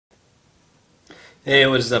Hey,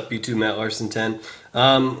 what is up, YouTube? Matt Larson 10.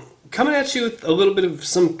 Coming at you with a little bit of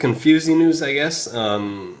some confusing news, I guess.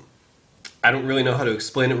 I don't really know how to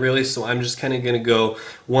explain it really, so I'm just kind of going to go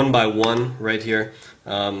one by one right here.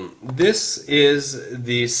 This is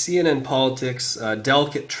the CNN Politics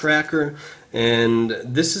Delegate Tracker, and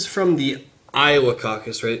this is from the Iowa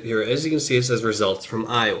caucus right here. As you can see, it says results from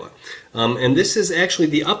Iowa. And this is actually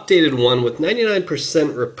the updated one with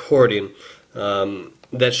 99% reporting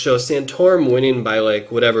that shows Santorum winning by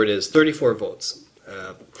like whatever it is, 34 votes.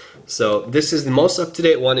 So this is the most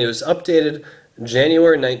up-to-date one. It was updated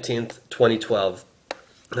January 19th, 2012.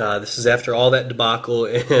 This is after all that debacle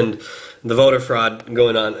and the voter fraud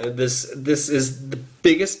going on. This is the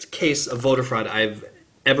biggest case of voter fraud I've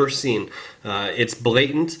ever seen. It's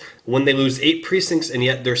blatant when they lose 8 precincts and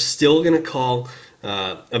yet they're still going to call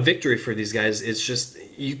a victory for these guys. It's just,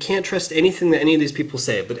 you can't trust anything that any of these people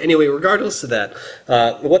say. But anyway, regardless of that,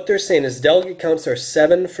 what they're saying is delegate counts are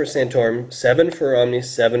 7 for Santorum, 7 for Romney,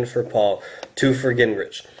 7 for Paul, 2 for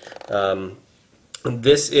Gingrich.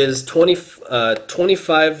 This is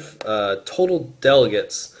 25 total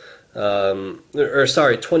delegates, or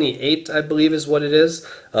sorry, 28 I believe is what it is,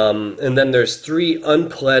 and then there's 3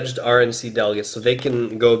 unpledged RNC delegates, so they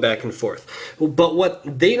can go back and forth. But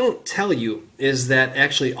what they don't tell you is that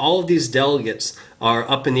actually all of these delegates are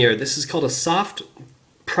up in the air. This is called a soft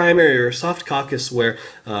primary or soft caucus, where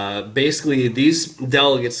basically these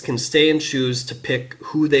delegates can stay and choose to pick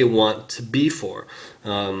who they want to be for.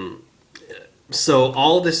 So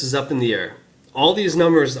all this is up in the air. All these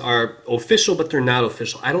numbers are official, but they're not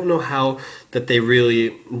official. I don't know how that they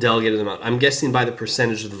really delegated them out. I'm guessing by the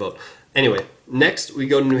percentage of the vote. Anyway, next we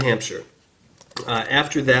go to New Hampshire.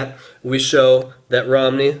 After that, we show that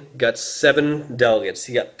Romney got 7 delegates.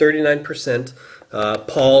 He got 39%.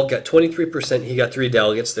 Paul got 23%. He got 3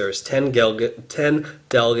 delegates. There's 10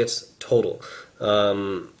 delegates total.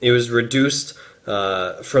 It was reduced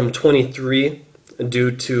from 23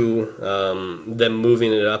 due to them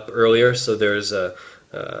moving it up earlier, so there's a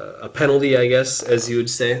penalty, I guess, as you would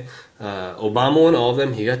say. Obama won all of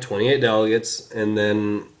them. He got 28 delegates, and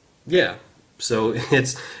then yeah, so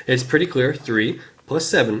it's pretty clear. 3 plus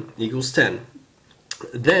 7 equals 10.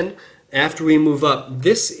 Then after we move up,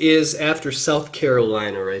 this is after South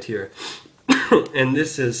Carolina right here, and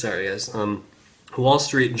this is, sorry guys, Wall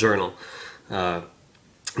Street Journal.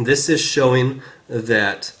 This is showing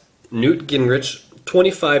that Newt Gingrich,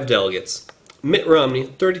 25 delegates. Mitt Romney,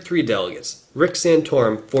 33 delegates. Rick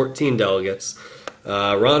Santorum, 14 delegates.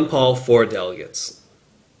 Ron Paul, 4 delegates.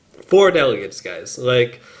 4 delegates, guys.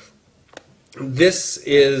 Like, this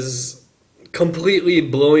is completely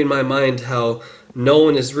blowing my mind how no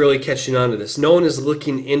one is really catching on to this. No one is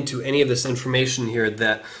looking into any of this information here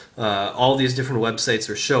that all these different websites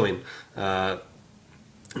are showing. I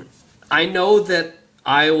know that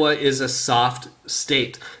Iowa is a soft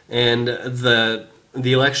state, and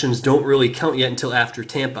the elections don't really count yet until after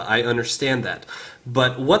Tampa. I understand that.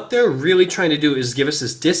 But what they're really trying to do is give us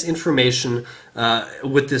this disinformation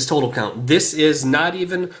with this total count. This is not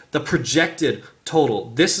even the projected total.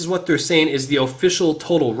 This is what they're saying is the official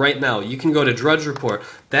total right now. You can go to Drudge Report.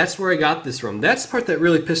 That's where I got this from. That's the part that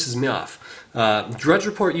really pisses me off. Drudge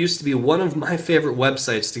Report used to be one of my favorite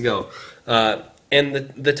websites to go. And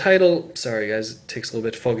the title, sorry guys, it takes a little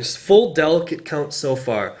bit to focus, full delegate count so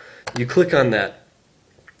far. You click on that,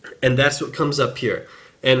 and that's what comes up here.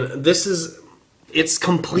 And this is, it's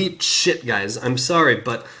complete shit, guys. I'm sorry,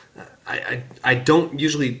 but I don't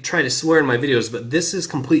usually try to swear in my videos, but this is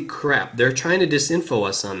complete crap. They're trying to disinfo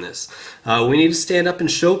us on this. We need to stand up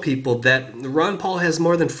and show people that Ron Paul has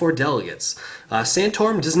more than 4 delegates.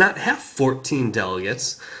 Santorum does not have 14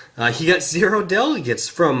 delegates. He got 0 delegates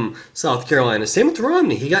from South Carolina. Same with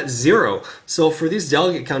Romney. He got 0. So for these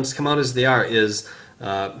delegate counts to come out as they are is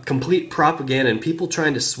complete propaganda and people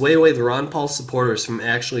trying to sway away the Ron Paul supporters from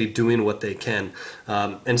actually doing what they can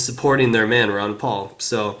and supporting their man, Ron Paul.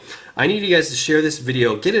 So I need you guys to share this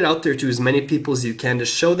video, get it out there to as many people as you can to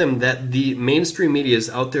show them that the mainstream media is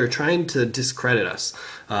out there trying to discredit us,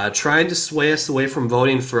 trying to sway us away from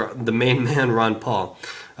voting for the main man, Ron Paul.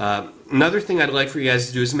 Another thing I'd like for you guys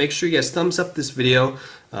to do is make sure you guys thumbs up this video,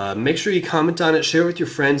 make sure you comment on it, share it with your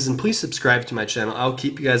friends, and please subscribe to my channel. I'll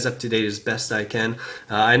keep you guys up to date as best I can.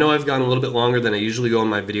 I know I've gone a little bit longer than I usually go in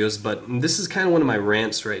my videos, but this is kind of one of my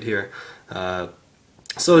rants right here.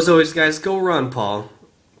 So as always guys, go Ron Paul.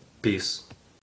 Peace.